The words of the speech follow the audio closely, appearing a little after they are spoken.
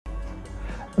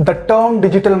The term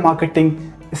digital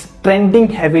marketing is trending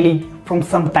heavily from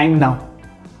some time now.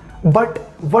 But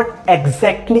what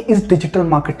exactly is digital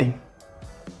marketing?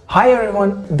 Hi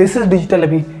everyone, this is Digital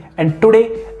Abhi and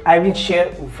today I will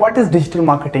share what is digital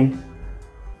marketing.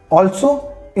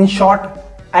 Also, in short,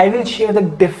 I will share the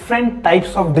different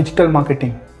types of digital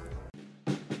marketing.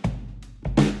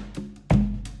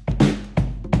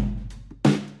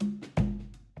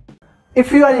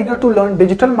 If you are eager to learn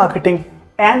digital marketing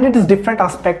and its different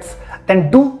aspects,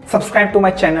 then do subscribe to my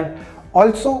channel.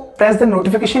 Also press the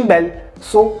notification bell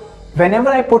so whenever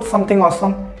I put something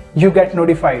awesome, you get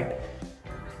notified.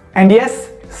 And yes,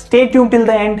 stay tuned till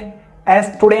the end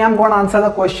as today I'm going to answer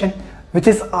the question which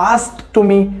is asked to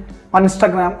me on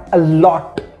Instagram a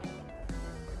lot.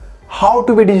 How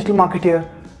to be a digital marketer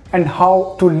and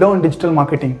how to learn digital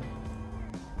marketing.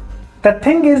 The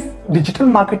thing is, digital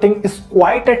marketing is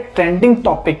quite a trending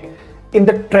topic in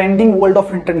the trending world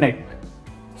of internet.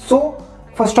 So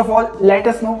first of all, let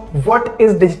us know what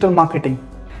is digital marketing.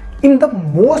 In the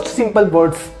most simple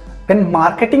words, when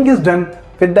marketing is done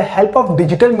with the help of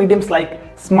digital mediums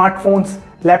like smartphones,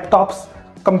 laptops,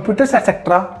 computers,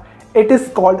 etc., it is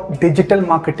called digital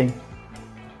marketing.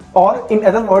 Or in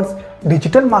other words,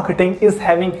 digital marketing is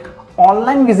having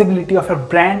online visibility of your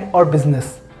brand or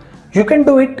business. You can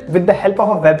do it with the help of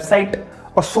a website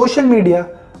or social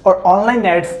media or online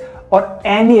ads or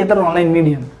any other online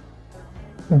medium.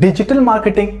 Digital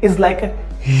marketing is like a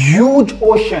huge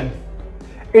ocean.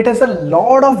 It has a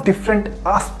lot of different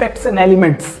aspects and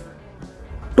elements.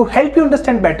 To help you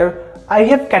understand better, I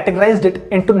have categorized it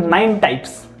into 9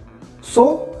 types.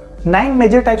 So 9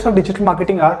 major types of digital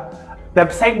marketing are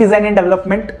website design and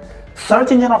development,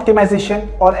 search engine optimization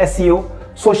or SEO,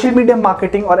 social media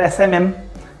marketing or SMM,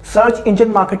 search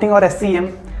engine marketing or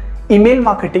SEM, email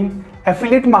marketing,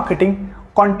 affiliate marketing,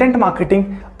 content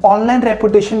marketing, online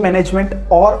reputation management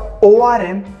or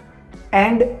ORM,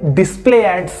 and display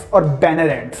ads or banner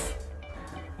ads.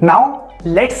 Now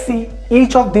let's see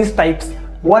each of these types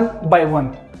one by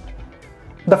one.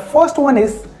 The first one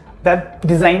is web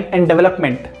design and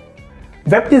development.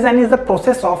 Web design is the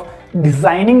process of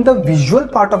designing the visual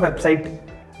part of website,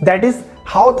 that is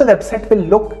how the website will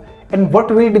look and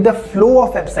what will be the flow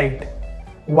of website.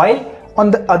 While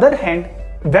on the other hand,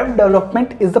 web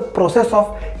development is the process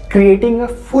of creating a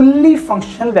fully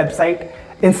functional website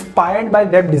inspired by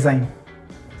web design.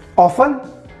 Often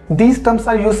these terms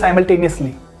are used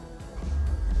simultaneously.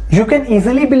 You can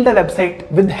easily build a website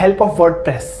with the help of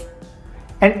WordPress.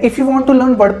 And if you want to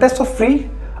learn WordPress for free,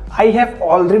 I have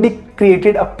already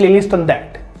created a playlist on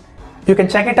that. You can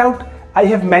check it out. I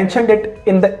have mentioned it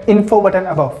in the info button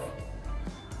above.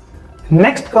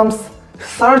 Next comes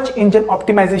search engine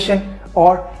optimization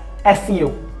or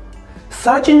SEO.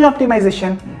 Search engine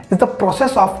optimization is the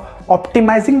process of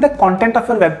optimizing the content of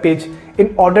your web page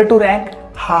in order to rank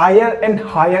higher and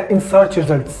higher in search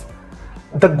results.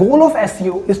 The goal of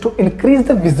SEO is to increase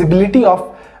the visibility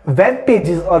of web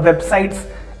pages or websites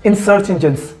in search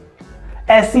engines.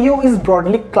 SEO is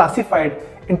broadly classified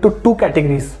into 2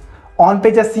 categories: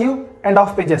 on-page SEO and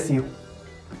off-page SEO.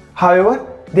 However,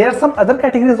 there are some other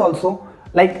categories also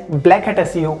like black hat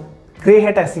SEO, grey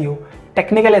hat SEO,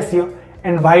 technical SEO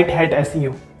and white hat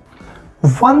SEO.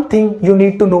 One thing you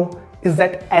need to know is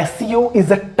that SEO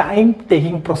is a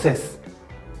time-taking process.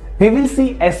 We will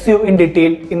see SEO in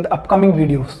detail in the upcoming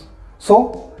videos.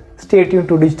 So stay tuned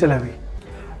to Digital Abhi.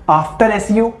 After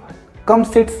SEO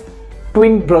comes its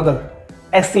twin brother,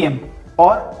 SEM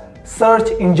or search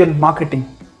engine marketing.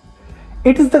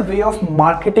 It is the way of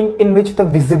marketing in which the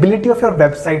visibility of your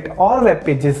website or web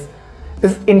pages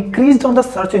is increased on the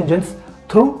search engines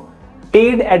through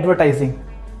paid advertising.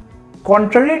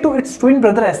 Contrary to its twin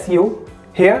brother SEO,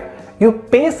 here you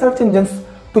pay search engines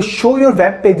to show your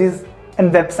web pages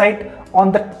and website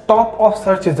on the top of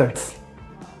search results.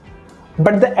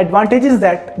 But the advantage is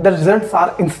that the results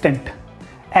are instant.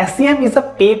 SEM is a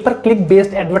pay-per-click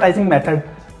based advertising method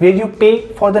where you pay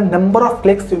for the number of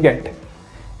clicks you get.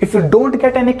 If you don't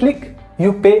get any click,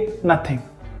 you pay nothing.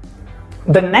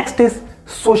 The next is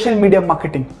social media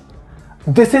marketing.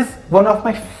 This is one of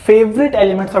my favorite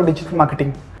elements of digital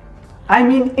marketing. I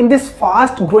mean, in this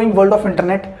fast growing world of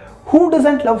internet, who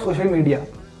doesn't love social media?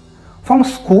 From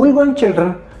school going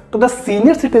children to the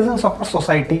senior citizens of our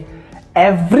society,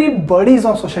 everybody is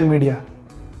on social media.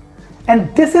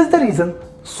 And this is the reason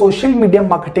social media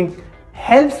marketing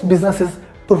helps businesses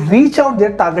to reach out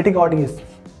their targeting audience.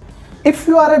 If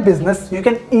you are a business, you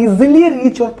can easily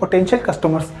reach your potential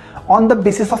customers on the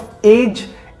basis of age,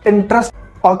 interest,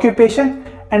 occupation,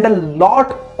 and a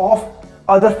lot of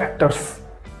other factors.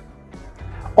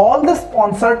 All the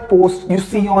sponsored posts you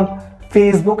see on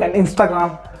Facebook and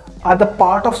Instagram are the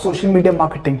part of social media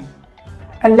marketing.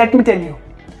 And let me tell you,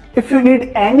 if you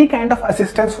need any kind of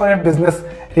assistance for your business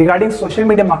regarding social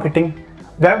media marketing,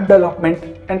 web development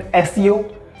and SEO,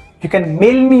 you can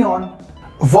mail me on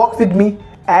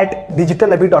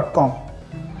workwithme@digitalabhi.com,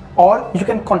 or you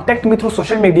can contact me through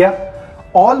social media.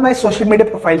 All my social media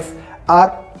profiles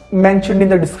are mentioned in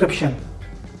the description.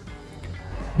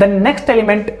 The next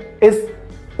element is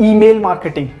email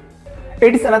marketing.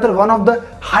 It is another one of the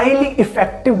highly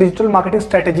effective digital marketing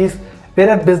strategies where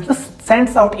a business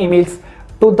sends out emails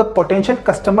to the potential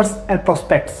customers and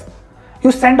prospects.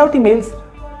 You send out emails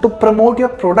to promote your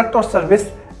product or service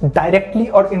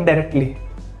directly or indirectly.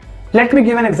 Let me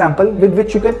give an example with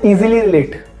which you can easily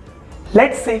relate.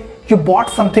 Let's say you bought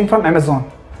something from Amazon.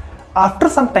 After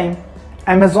some time,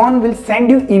 Amazon will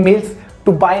send you emails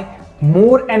to buy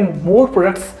more and more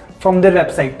products from their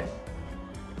website.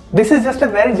 This is just a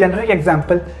very generic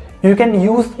example. You can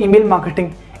use email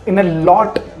marketing in a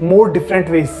lot more different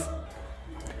ways.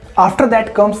 After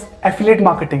that comes affiliate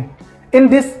marketing. In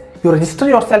this, you register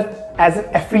yourself as an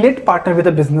affiliate partner with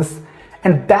a business,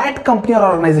 and that company or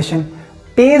organization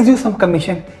pays you some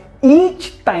commission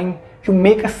each time you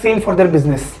make a sale for their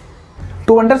business.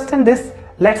 To understand this,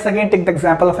 let's again take the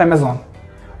example of Amazon.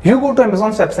 You go to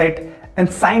Amazon's website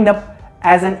and sign up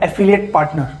as an affiliate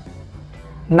partner.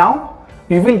 Now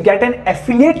you will get an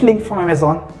affiliate link from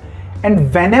Amazon,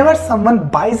 and whenever someone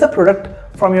buys a product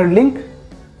from your link,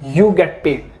 you get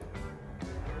paid.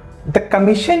 The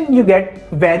commission you get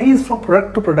varies from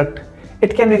product to product.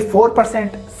 It can be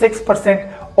 4%, 6%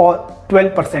 or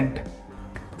 12%.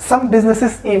 Some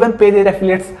businesses even pay their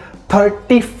affiliates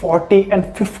 30, 40 and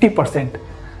 50%.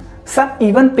 Some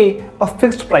even pay a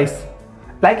fixed price.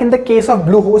 Like in the case of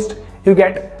Bluehost, you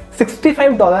get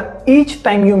 $65 each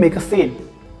time you make a sale.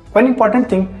 One important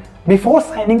thing, before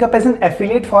signing up as an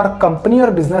affiliate for a company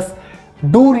or business,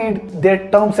 do read their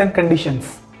terms and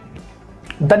conditions.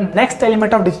 The next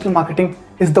element of digital marketing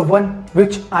is the one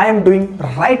which I am doing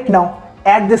right now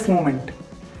at this moment.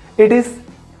 It is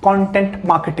content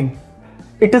marketing.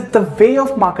 It is the way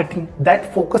of marketing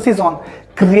that focuses on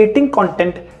creating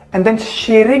content and then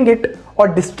sharing it or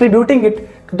distributing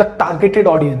it to the targeted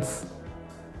audience.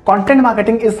 Content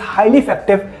marketing is highly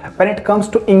effective when it comes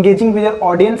to engaging with your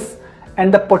audience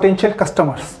and the potential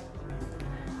customers.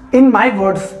 In my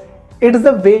words, it is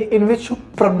the way in which you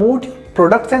promote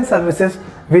products and services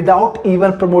without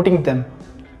even promoting them.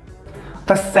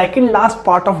 The second last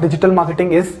part of digital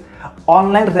marketing is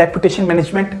online reputation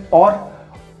management or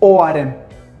ORM.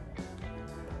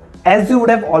 As you would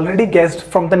have already guessed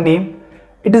from the name,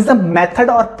 it is the method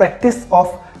or practice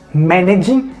of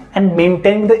managing and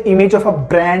maintaining the image of a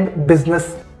brand,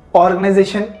 business,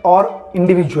 organization or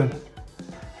individual.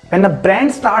 When a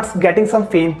brand starts getting some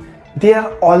fame, there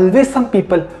are always some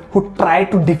people who try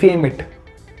to defame it.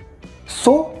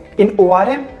 So in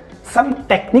ORM, some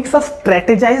techniques are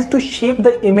strategized to shape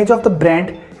the image of the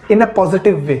brand in a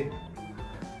positive way.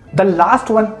 The last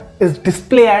one is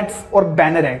display ads or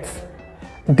banner ads.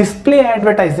 Display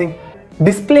advertising.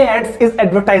 Display ads is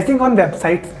advertising on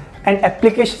websites and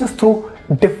applications through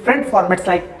different formats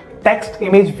like text,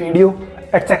 image, video,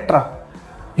 etc.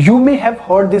 You may have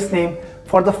heard this name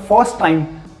for the first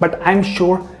time, but I'm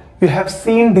sure you have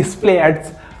seen display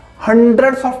ads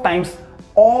hundreds of times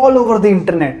all over the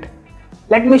internet.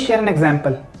 Let me share an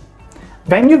example.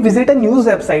 When you visit a news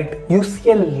website, you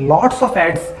see lots of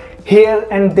ads here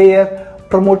and there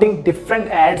promoting different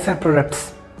ads and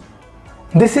products.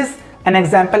 This is an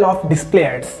example of display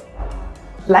ads.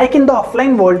 Like in the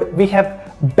offline world, we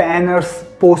have banners,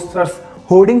 posters,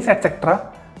 hoardings,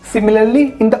 etc.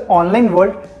 Similarly, in the online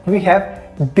world, we have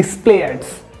display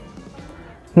ads.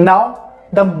 Now,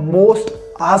 the most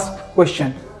asked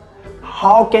question: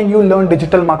 how can you learn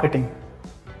digital marketing?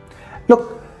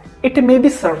 Look, it may be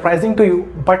surprising to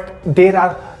you, but there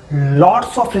are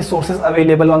lots of resources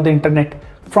available on the internet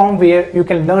from where you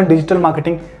can learn digital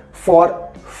marketing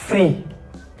for free.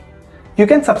 You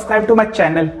can subscribe to my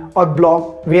channel or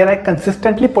blog where I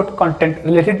consistently put content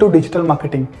related to digital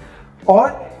marketing,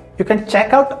 or you can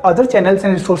check out other channels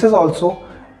and resources also,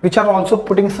 which are also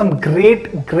putting some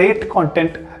great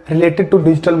content related to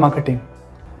digital marketing.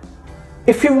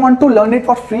 If you want to learn it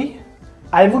for free,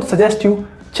 I would suggest you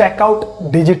check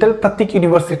out Digital Pratik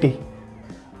University.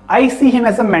 I see him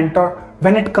as a mentor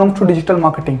when it comes to digital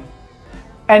marketing.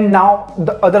 And now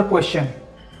the other question: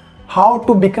 how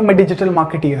to become a digital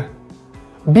marketeer?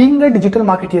 Being a digital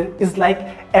marketeer is like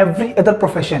every other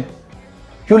profession.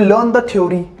 You learn the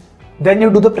theory, then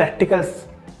you do the practicals,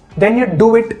 then you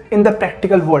do it in the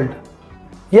practical world.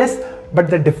 Yes, but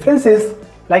the difference is,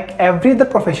 like every other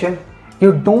profession,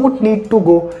 you don't need to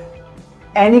go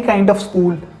any kind of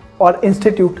school or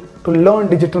institute to learn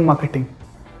digital marketing.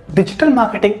 Digital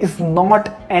marketing is not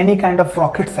any kind of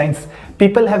rocket science.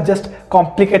 People have just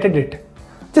complicated it.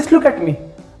 Just look at me.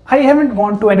 I haven't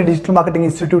gone to any digital marketing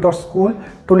institute or school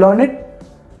to learn it.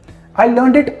 I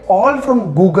learned it all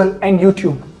from Google and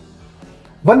YouTube.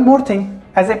 One more thing,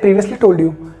 as I previously told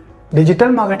you,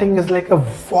 digital marketing is like a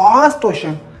vast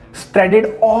ocean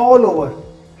spread all over.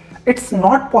 It's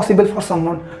not possible for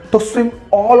someone to swim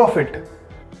all of it.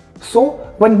 So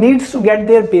one needs to get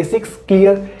their basics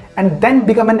clear and then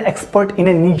become an expert in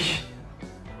a niche.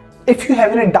 If you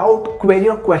have any doubt, query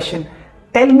or question,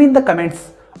 tell me in the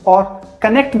comments or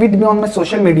connect with me on my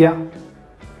social media.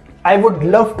 I would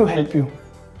love to help you.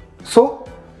 So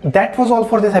that was all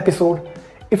for this episode.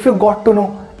 If you got to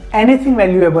know anything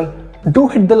valuable, do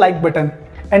hit the like button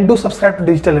and do subscribe to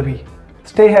Digital Abhi.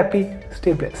 Stay happy,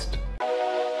 stay blessed.